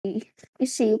You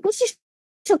see, ek was nie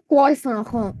so kwaai van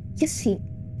gaan. Jy sien.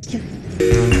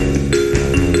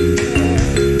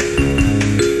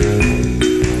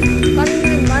 Kan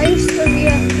my muis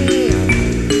beweeg nie.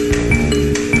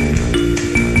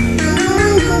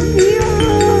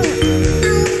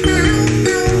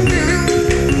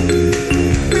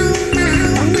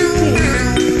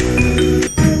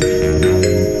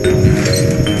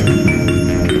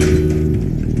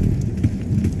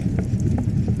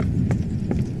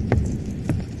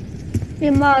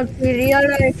 Nee, maar die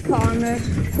realiteit verander.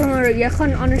 Maar jy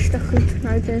gaan anders te goed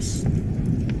nou dis.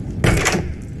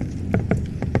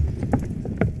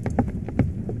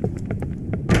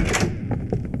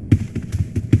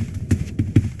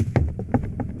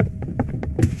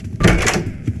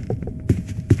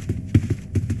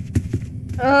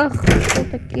 Ag,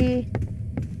 wat ek hier.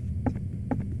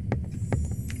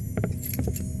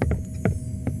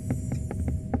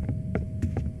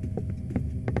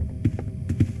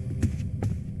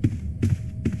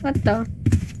 Wat dan?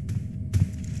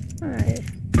 Ai.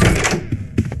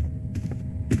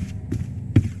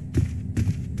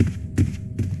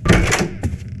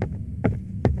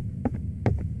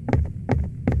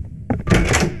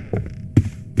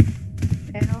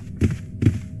 Ja.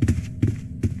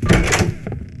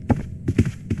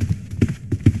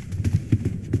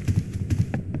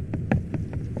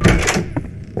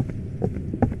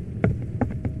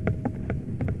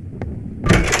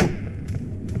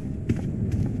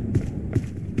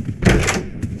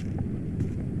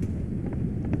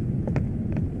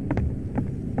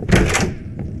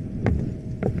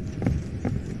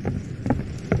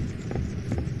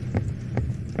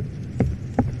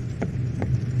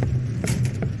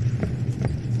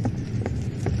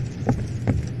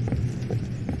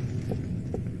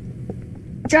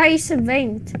 Jay se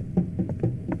vent.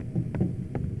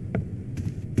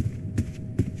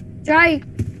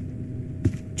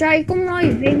 Jay, kom na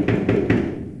die vent.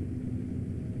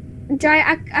 Jay,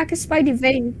 ek is by die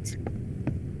vent.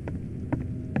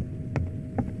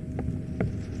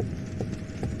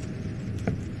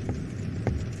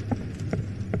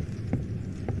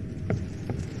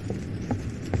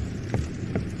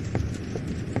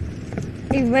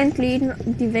 Die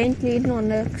vent leed nog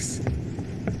niks.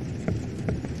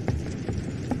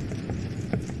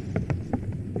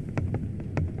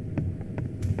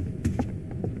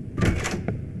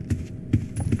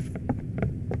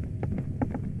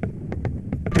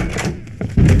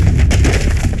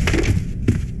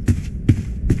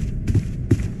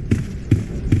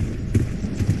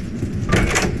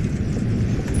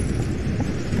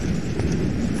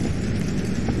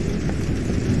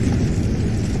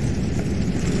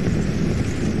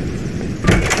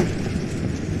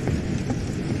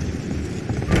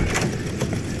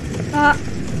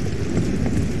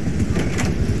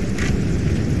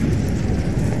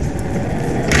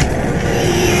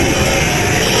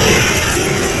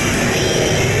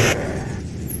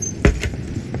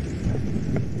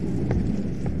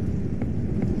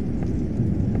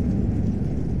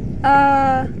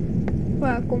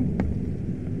 Welkom.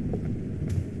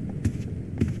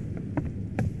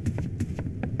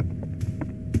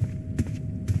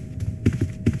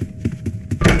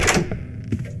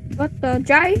 Wat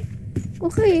Jay?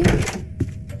 Kom hier.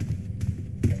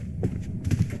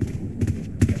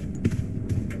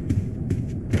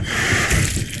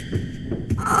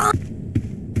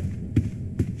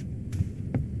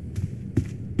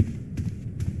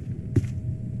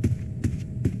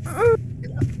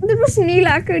 Dit was nie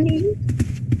lekker nie.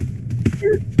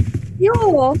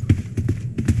 Ja.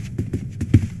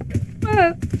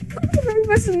 Dit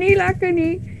was nie lekker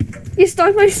nie. Jy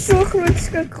staat my so groot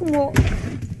skik gemaak.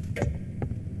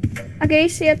 Okay,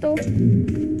 setel.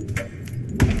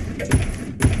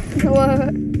 So,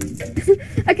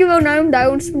 ek wil nou onthou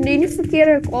ons moet nie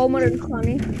verkeerde kamer ingaan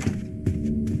nie.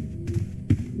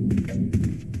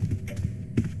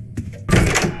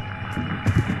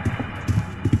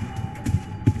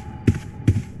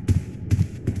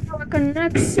 Ek kan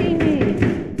niks sien nie.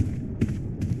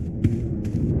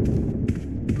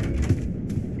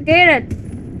 Get it.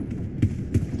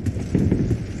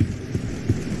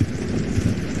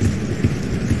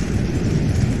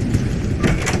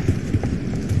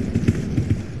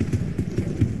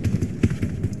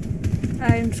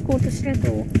 I'm school to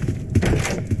settle.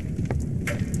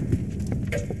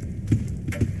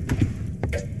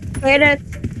 Get it.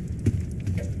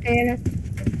 Get it.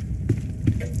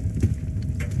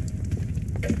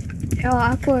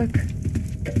 Ja, ek ook.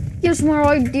 Eers maar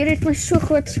hy het my so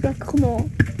groot skrik gemaak.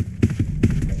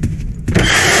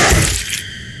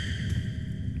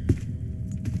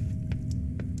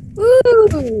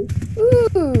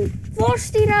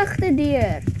 Waar's die regte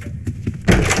deur?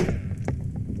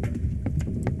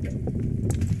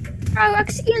 Vrou,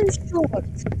 ek's een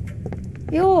shot.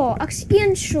 Ja, ek's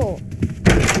een shot.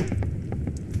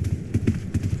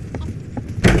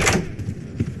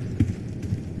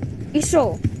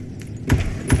 Hierso.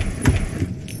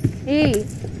 Hier.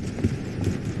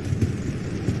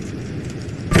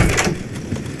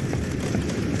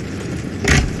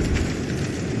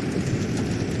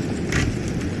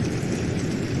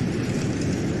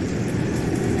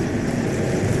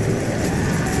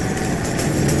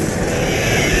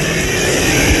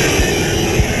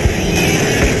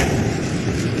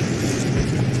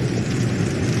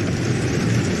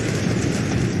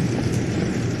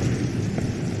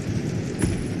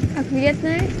 Ek weet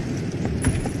nie.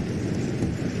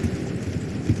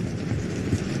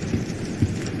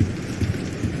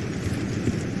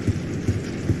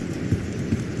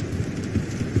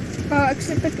 Ek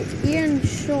sit ek een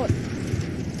shot.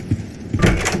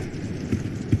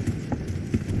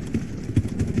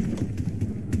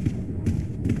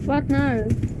 Wat nou?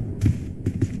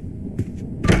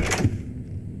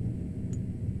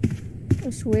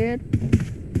 That's weird.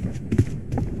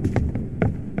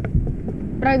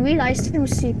 Bro, wie luister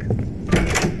musiek?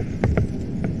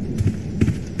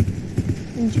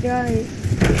 Enjoy.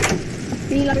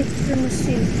 Wie luister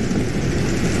musiek?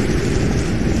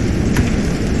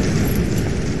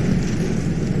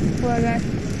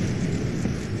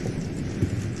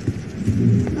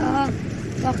 Wacht.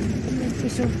 Wacht.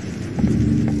 Hierso.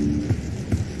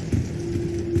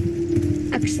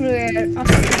 Ek zweer, as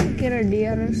ek 'n keer 'n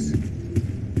deur is.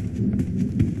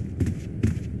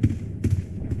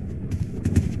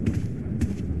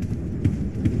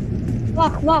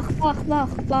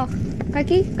 Wag.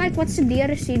 Kyk wat se deur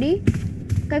is hierdie.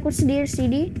 Kyk wat se deur is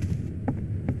hierdie.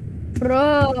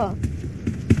 Bro.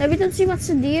 Jy weet ons sien wat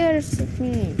se deur is dit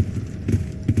nie.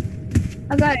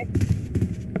 Okay.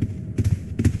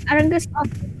 Ek dink dit is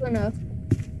 28.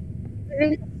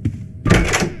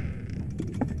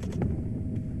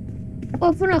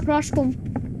 Of van 'n gras kom.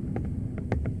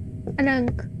 Ek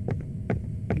dink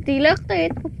die ligte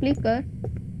het geflikker.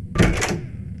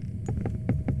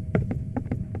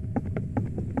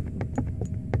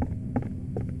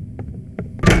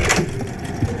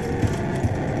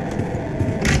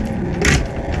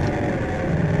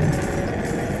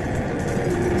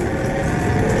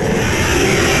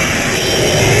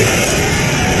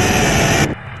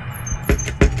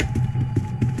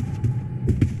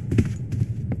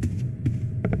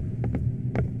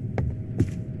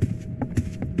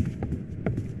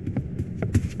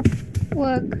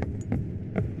 Work.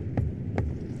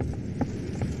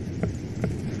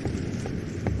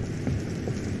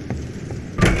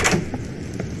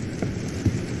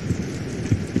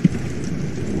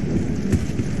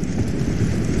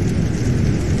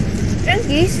 Dink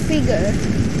hier's figure.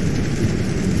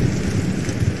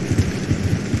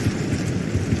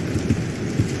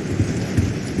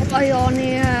 Oh ja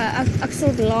nee, ek sou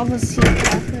lava sien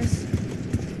reg is.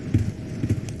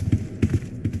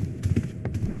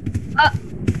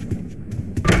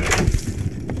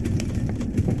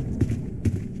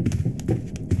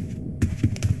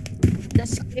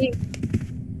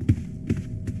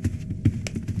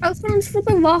 Ons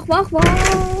flipping wag.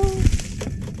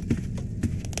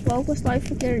 Wou was live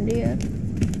verkeerde deur.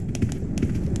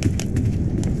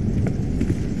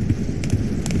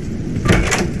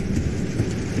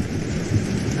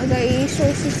 Okay, hier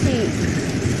soos jy sien.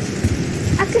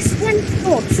 Ek is een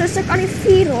top, soos ek aan die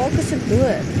vuur raak is ek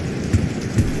dood.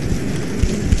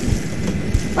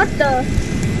 Wat the?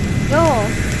 Ja.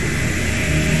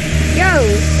 Yo,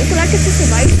 ek wil lekker soos die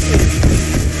wyf sien.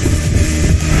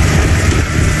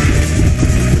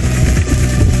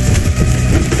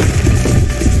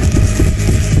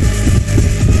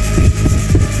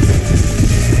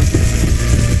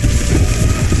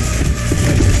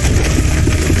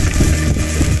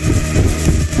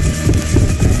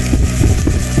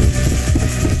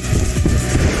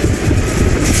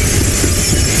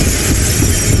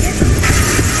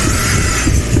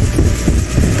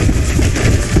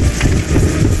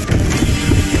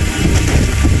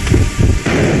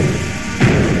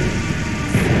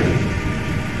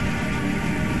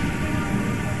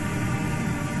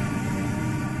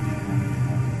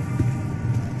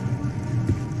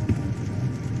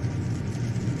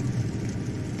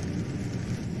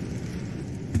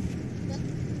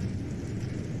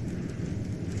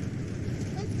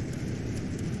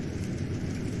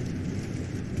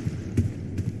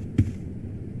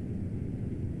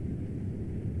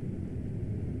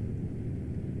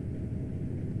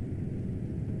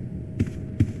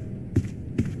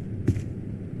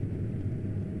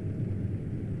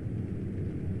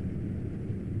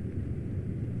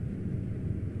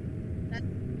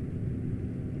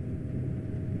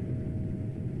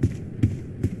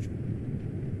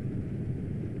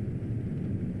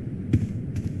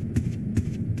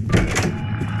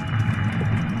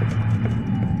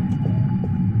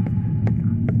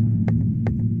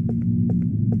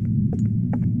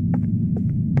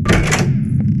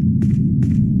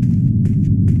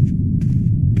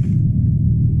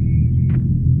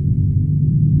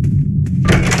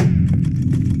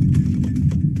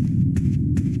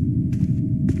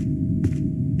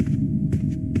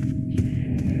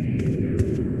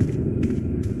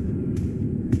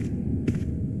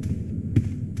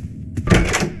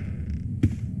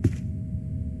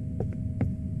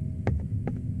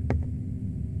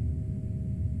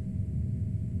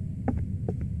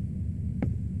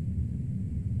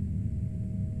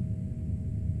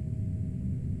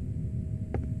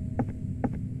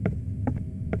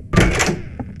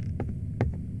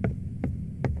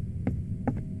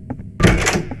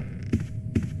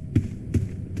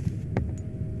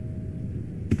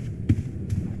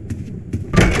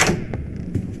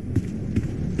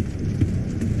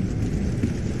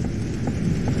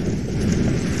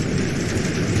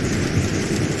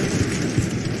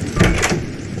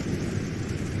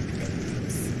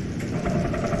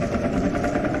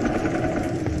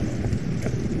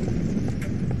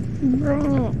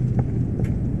 bro.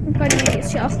 Compagnie,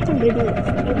 si achter bedoel.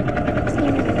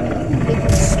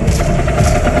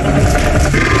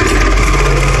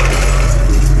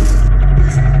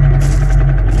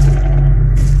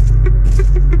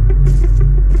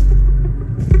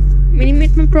 Wil je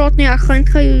met me praten? Ja, ik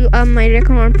ga je aan mijn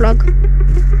rekening unplug.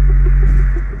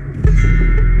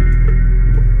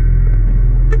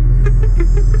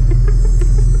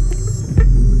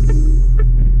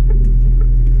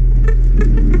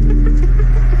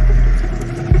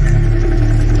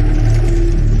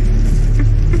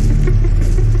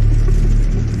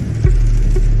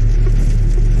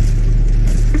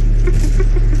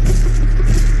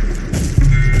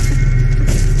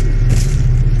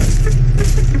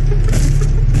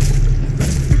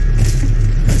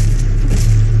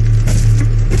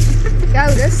 Ja,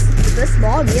 dat is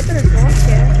wel beter dan last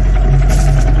keer.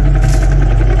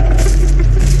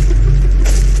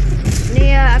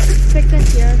 Nee, ik trek het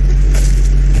hier.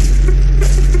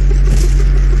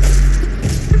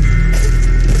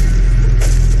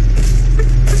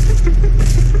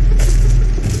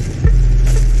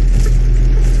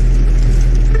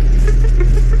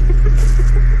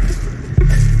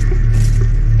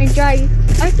 En jij,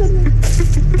 type in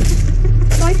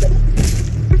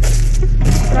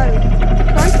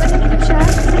de chat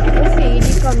of je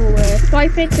die kan horen.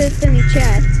 Type het in de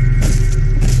chat.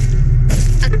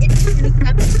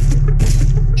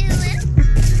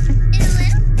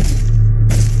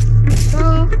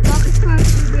 Oh, wacht, ik ga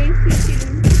het brainfeedje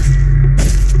doen.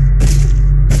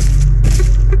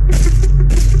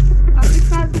 Wacht, ik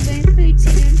ga het brainfeedje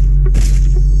doen.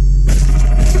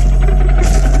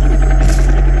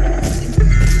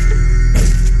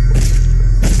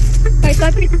 Kijk,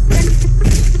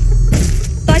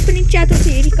 type in de chat of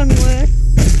je die kan horen.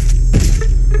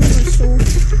 Doe maar zo.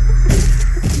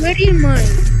 Hoor je mij?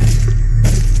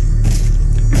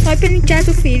 Type in de chat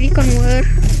of je die kan horen.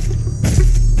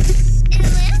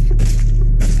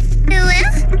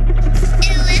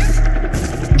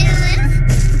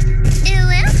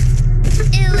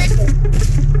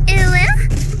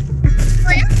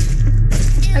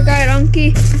 Oké,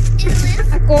 dankie.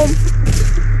 Kom.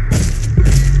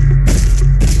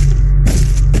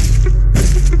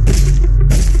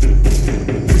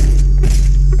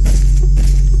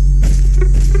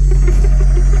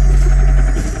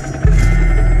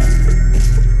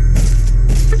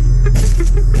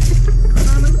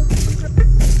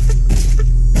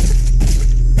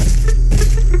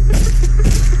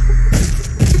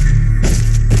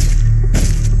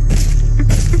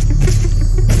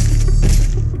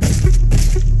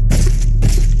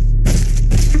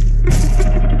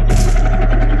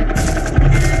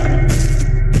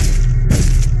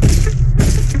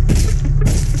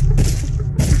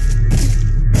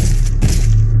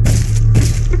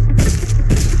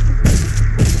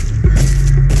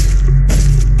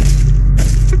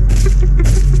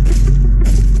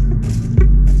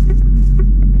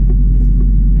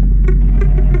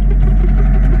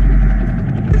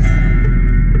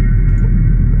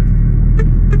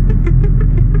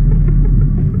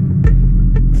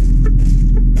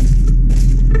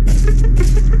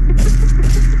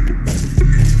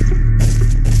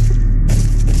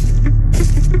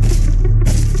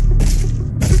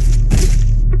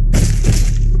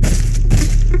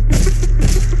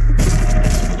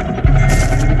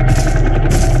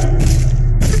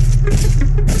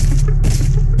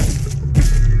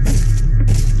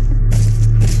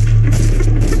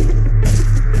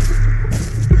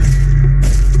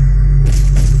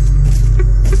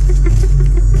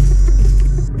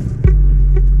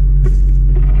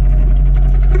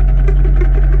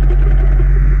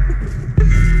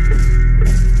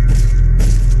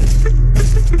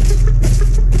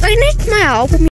 Kan je niet mij helpen?